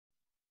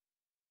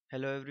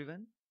Hello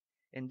everyone.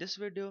 In this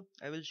video,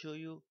 I will show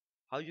you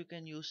how you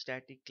can use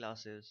static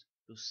classes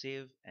to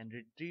save and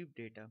retrieve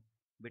data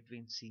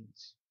between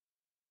scenes.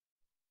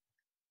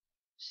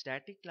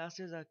 Static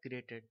classes are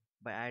created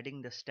by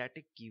adding the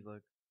static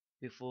keyword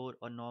before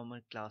a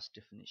normal class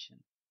definition,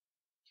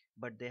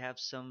 but they have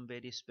some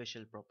very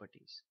special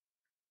properties.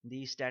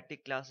 These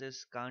static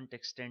classes can't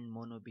extend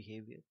mono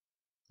behavior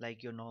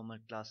like your normal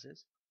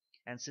classes,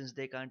 and since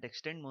they can't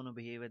extend mono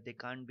behavior, they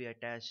can't be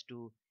attached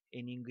to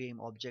any game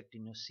object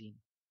in your scene.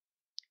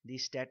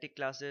 These static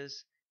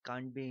classes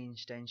can't be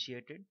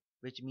instantiated,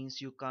 which means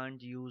you can't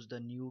use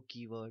the new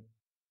keyword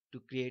to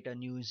create a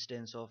new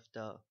instance of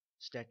the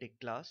static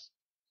class.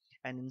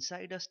 And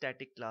inside a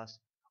static class,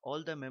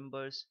 all the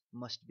members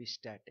must be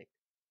static.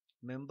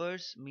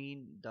 Members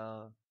mean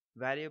the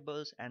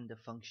variables and the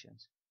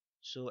functions.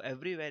 So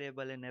every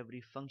variable and every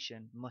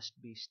function must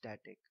be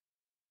static.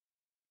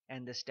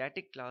 And the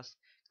static class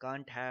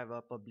can't have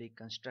a public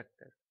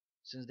constructor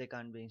since they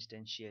can't be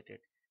instantiated.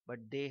 But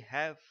they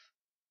have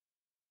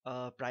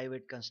a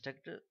private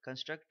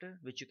constructor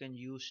which you can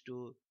use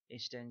to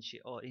instantiate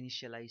or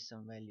initialize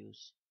some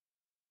values.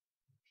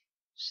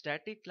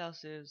 Static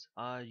classes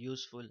are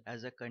useful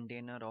as a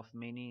container of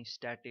many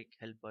static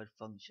helper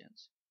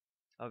functions.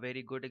 A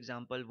very good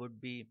example would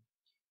be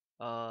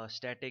a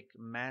static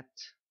math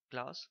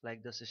class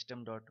like the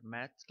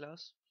system.math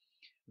class,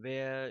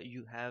 where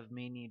you have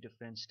many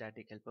different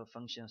static helper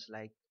functions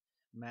like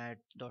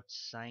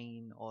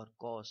math.sine or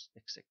cos,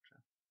 etc.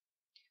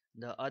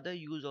 The other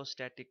use of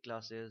static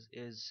classes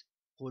is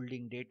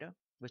holding data,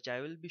 which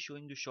I will be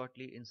showing you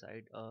shortly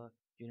inside a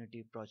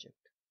Unity project.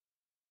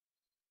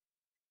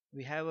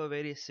 We have a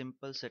very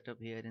simple setup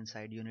here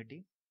inside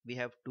Unity. We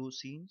have two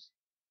scenes.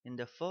 In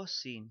the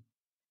first scene,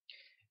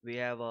 we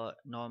have a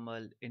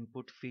normal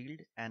input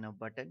field and a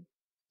button.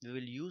 We will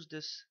use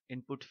this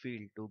input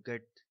field to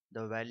get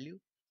the value,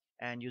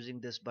 and using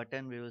this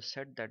button, we will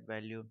set that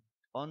value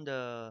on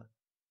the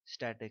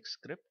static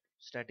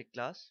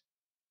class.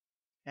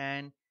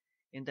 And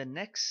in the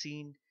next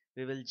scene,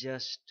 we will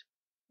just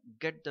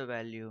get the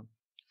value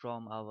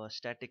from our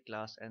static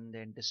class and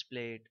then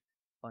display it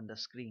on the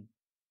screen.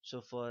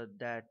 So for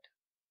that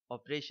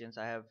operations,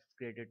 I have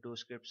created two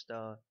scripts: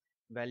 the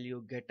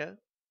value getter,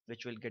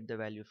 which will get the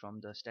value from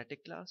the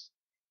static class,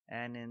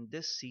 and in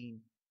this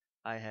scene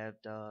I have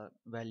the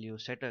value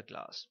setter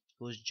class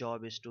whose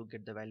job is to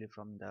get the value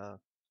from the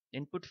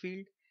input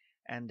field,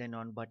 and then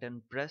on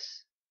button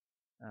press,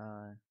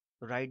 uh,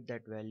 write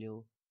that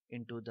value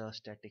into the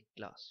static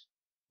class.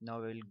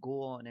 Now we'll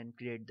go on and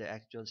create the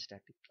actual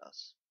static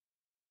class.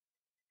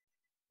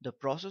 The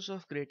process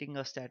of creating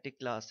a static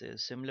class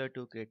is similar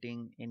to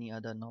creating any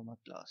other normal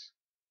class.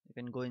 You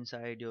can go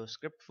inside your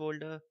script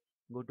folder,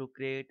 go to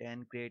create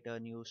and create a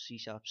new C#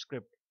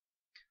 script.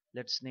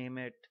 Let's name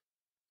it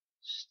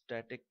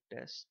static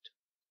test.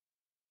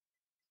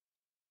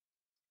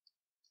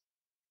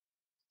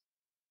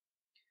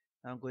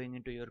 Now going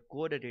into your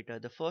code editor,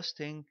 the first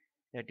thing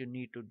that you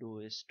need to do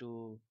is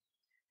to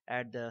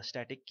add the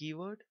static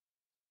keyword,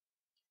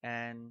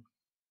 and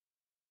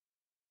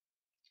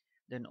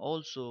then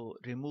also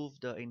remove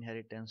the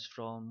inheritance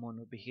from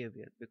mono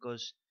behavior,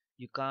 because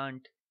you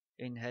can't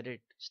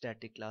inherit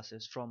static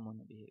classes from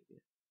mono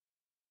behavior.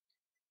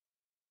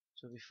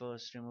 So we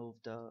first remove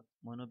the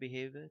mono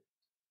behavior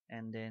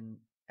and then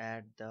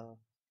add the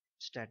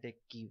static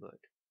keyword.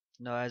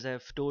 Now as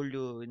I've told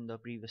you in the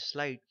previous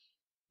slide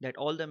that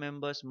all the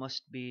members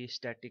must be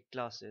static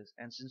classes,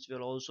 and since we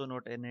are also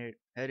not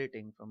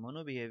inheriting from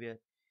mono behavior,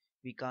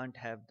 we can't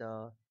have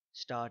the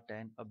start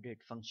and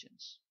update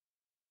functions.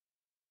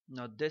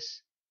 Now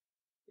this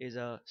is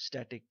a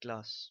static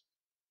class.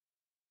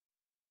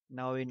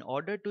 Now in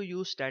order to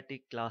use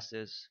static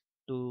classes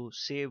to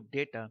save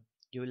data,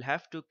 you will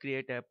have to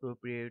create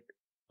appropriate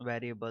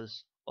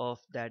variables of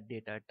that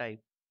data type,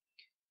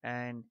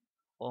 and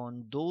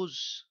on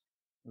those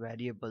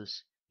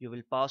variables you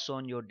will pass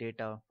on your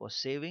data for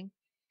saving,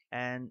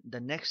 and the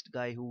next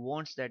guy who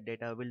wants that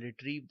data will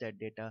retrieve that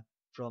data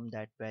from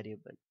that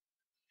variable.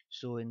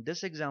 So in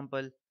this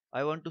example,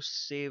 I want to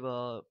save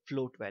a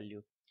float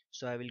value,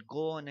 so I will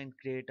go on and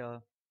create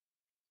a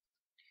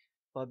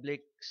public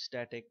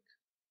static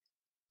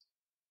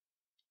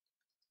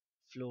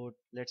float.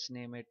 Let's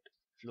name it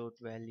float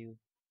value,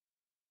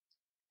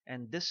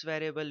 and this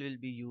variable will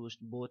be used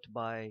both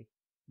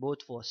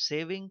for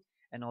saving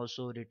and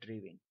also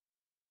retrieving.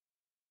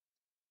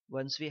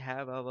 Once we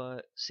have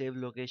our save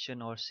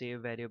location or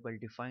save variable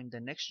defined, the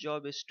next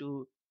job is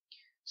to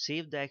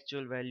save the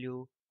actual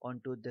value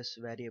onto this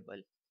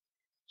variable.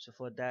 So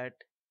for that,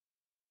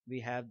 we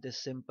have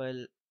this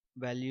simple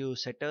value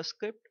setter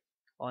script.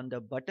 On the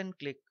button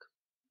click,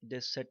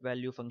 this set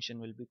value function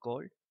will be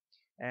called.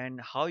 And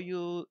how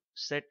you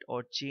set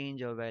or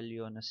change a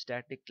value on a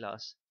static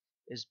class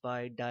is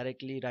by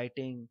directly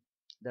writing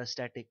the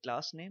static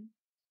class name,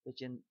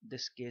 which in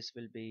this case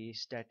will be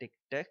static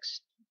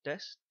text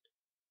test.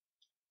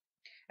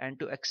 And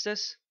to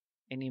access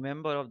any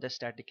member of the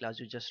static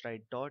class, you just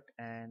write dot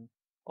and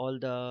all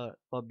the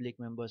public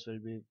members will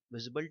be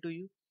visible to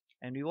you.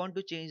 and we want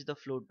to change the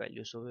float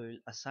value. So we will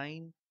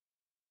assign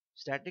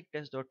static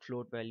test dot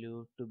float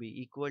value to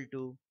be equal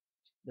to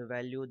the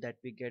value that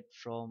we get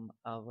from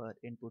our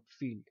input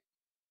field.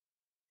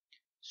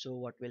 So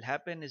what will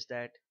happen is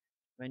that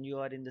when you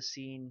are in the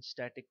scene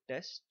static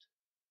test,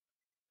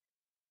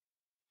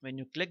 when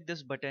you click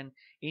this button,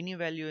 any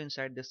value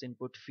inside this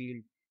input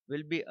field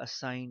will be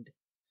assigned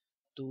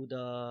to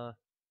the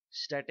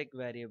static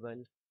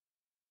variable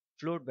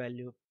float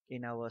value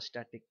in our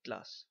static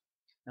class.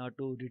 Now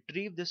to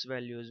retrieve this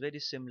value is very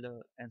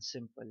similar and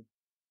simple.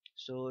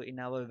 So in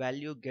our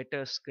value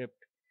getter script,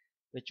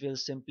 which will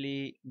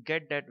simply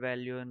get that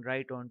value and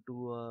write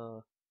onto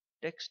a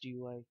text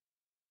UI,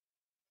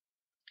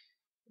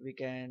 we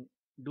can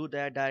do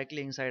that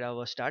directly inside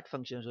our start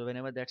function. So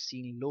whenever that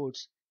scene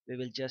loads, we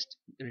will just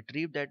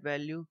retrieve that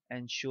value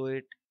and show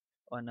it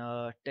on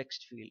a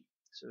text field.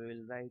 So we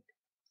will write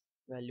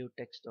value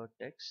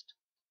text.text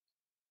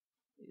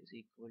is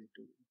equal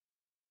to,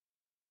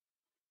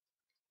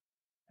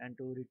 and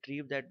to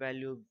retrieve that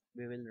value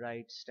we will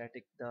write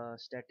the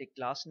static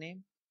class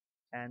name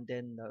and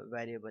then the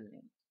variable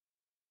name.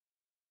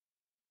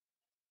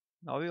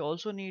 Now we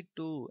also need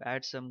to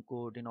add some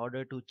code in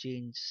order to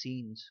change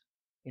scenes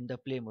in the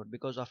play mode,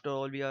 because after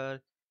all we are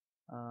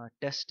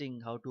testing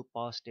how to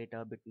pass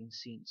data between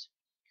scenes.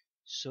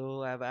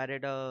 So I've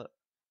added a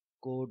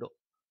code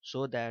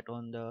so that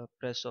on the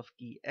press of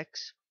key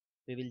X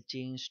we will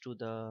change to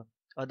the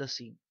other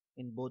scene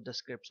in both the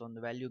scripts, on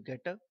the value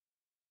getter,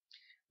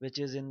 which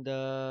is in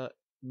the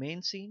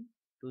main scene,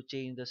 to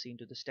change the scene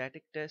to the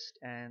static test,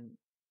 and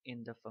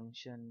in the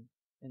function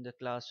in the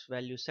class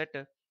value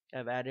setter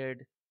I've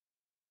added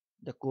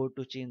the code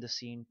to change the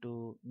scene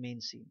to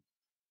main scene.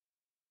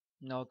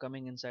 Now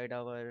coming inside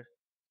our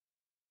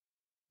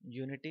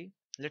Unity,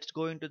 let's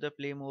go into the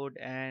play mode,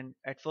 and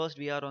at first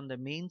we are on the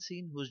main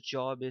scene whose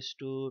job is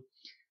to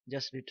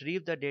just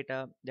retrieve the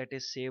data that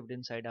is saved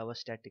inside our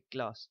static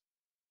class.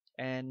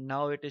 And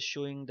now it is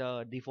showing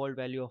the default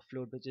value of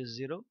float, which is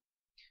 0.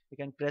 We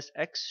can press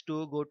X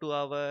to go to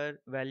our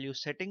value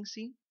setting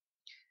scene,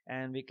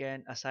 and we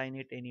can assign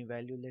it any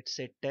value, let's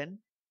say 10.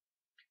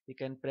 We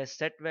can press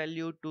set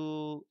value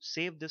to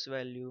save this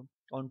value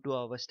onto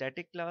our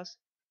static class,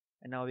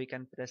 and now we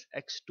can press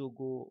X to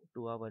go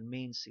to our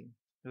main scene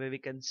where we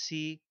can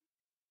see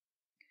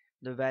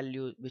the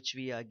value which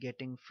we are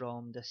getting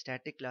from the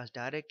static class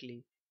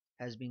directly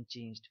has been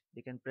changed.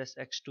 We can press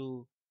X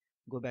to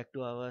go back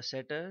to our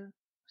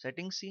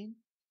setting scene,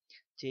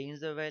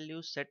 change the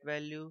value, set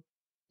value,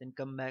 then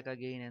come back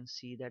again and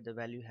see that the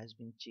value has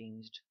been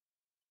changed.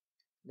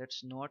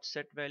 Let's not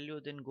set value,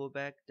 then go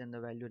back, then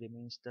the value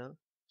remains the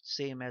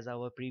same as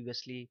our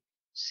previously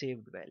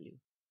saved value.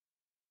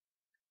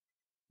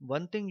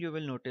 One thing you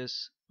will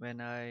notice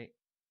when I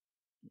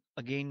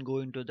again go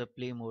into the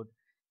play mode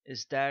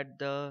is that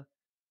the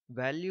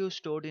value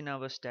stored in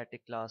our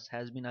static class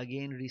has been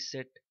again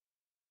reset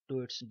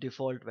to its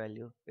default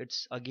value.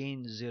 It's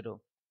again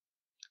 0.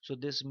 So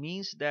this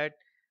means that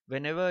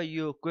whenever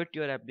you quit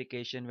your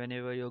application,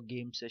 whenever your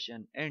game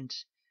session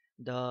ends,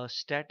 the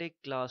static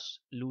class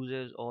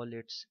loses all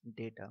its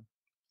data.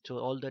 So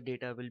all the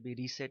data will be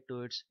reset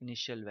to its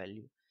initial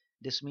value.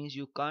 This means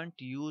you can't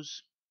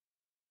use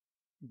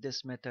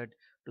this method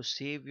to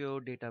save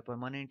your data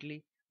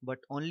permanently, but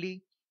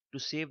only to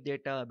save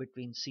data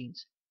between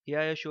scenes. Here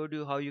I showed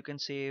you how you can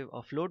save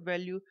a float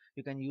value.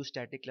 You can use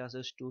static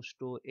classes to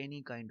store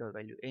any kind of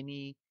value,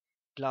 any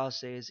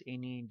classes,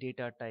 any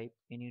data type,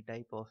 any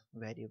type of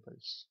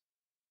variables.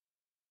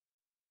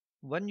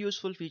 One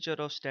useful feature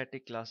of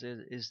static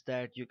classes is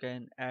that you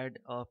can add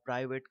a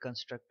private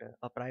constructor,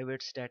 a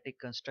private static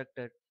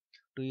constructor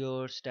to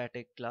your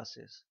static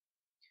classes.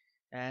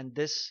 And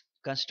this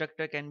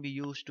constructor can be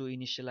used to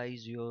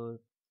initialize your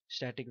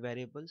static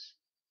variables.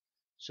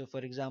 So for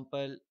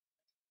example,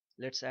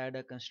 let's add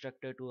a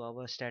constructor to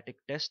our static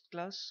test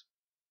class.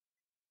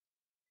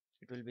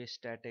 It will be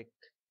static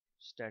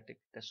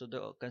test. So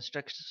the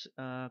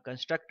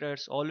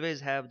constructors always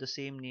have the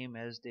same name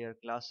as their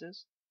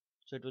classes,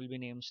 so it will be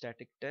named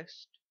static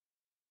test.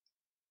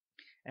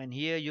 And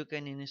here you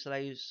can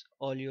initialize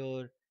all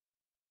your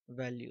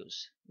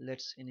values.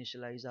 Let's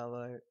initialize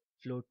our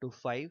float to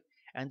 5,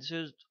 and this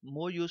is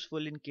more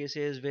useful in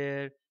cases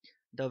where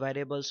the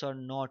variables are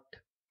not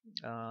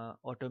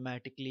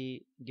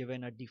automatically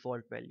given a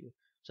default value.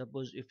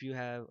 Suppose if you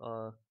have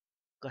a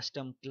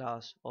custom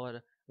class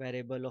or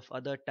variable of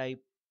other type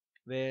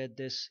where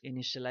this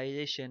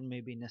initialization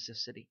may be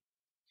necessary.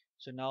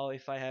 So now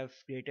if I have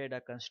created a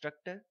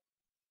constructor,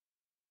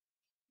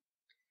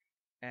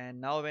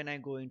 and now when I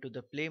go into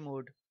the play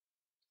mode,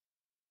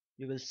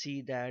 you will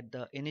see that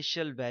the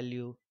initial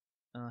value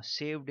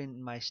saved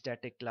in my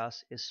static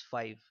class is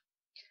 5.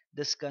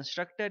 This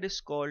constructor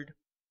is called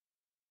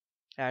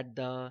at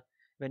the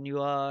when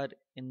you are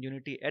in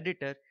Unity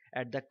editor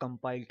at the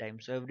compile time.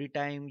 So every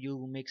time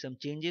you make some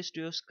changes to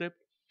your script,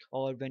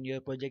 or when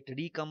your project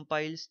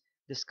recompiles,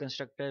 this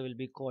constructor will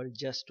be called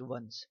just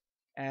once.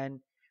 And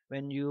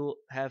when you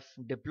have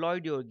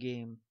deployed your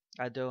game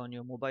either on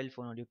your mobile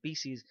phone or your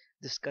PCs,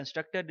 this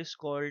constructor is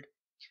called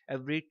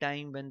every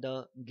time when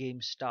the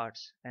game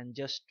starts, and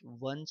just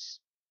once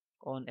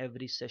on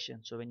every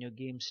session. So when your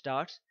game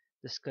starts,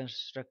 this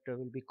constructor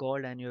will be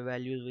called and your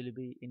values will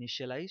be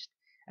initialized,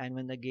 and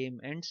when the game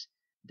ends,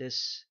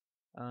 this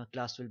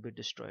class will be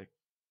destroyed.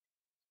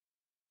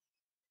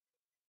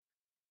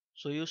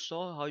 So you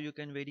saw how you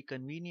can very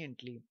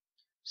conveniently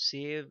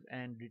save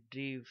and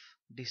retrieve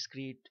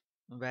discrete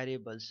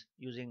variables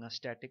using a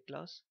static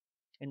class.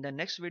 In the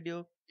next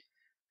video,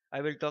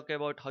 I will talk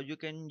about how you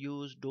can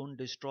use don't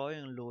destroy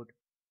and load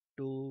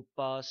to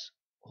pass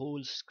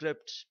whole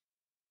scripts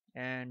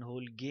and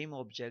whole game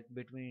object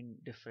between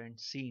different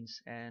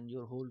scenes, and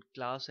your whole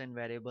class and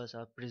variables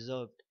are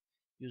preserved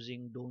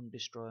using don't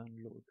destroy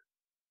and load.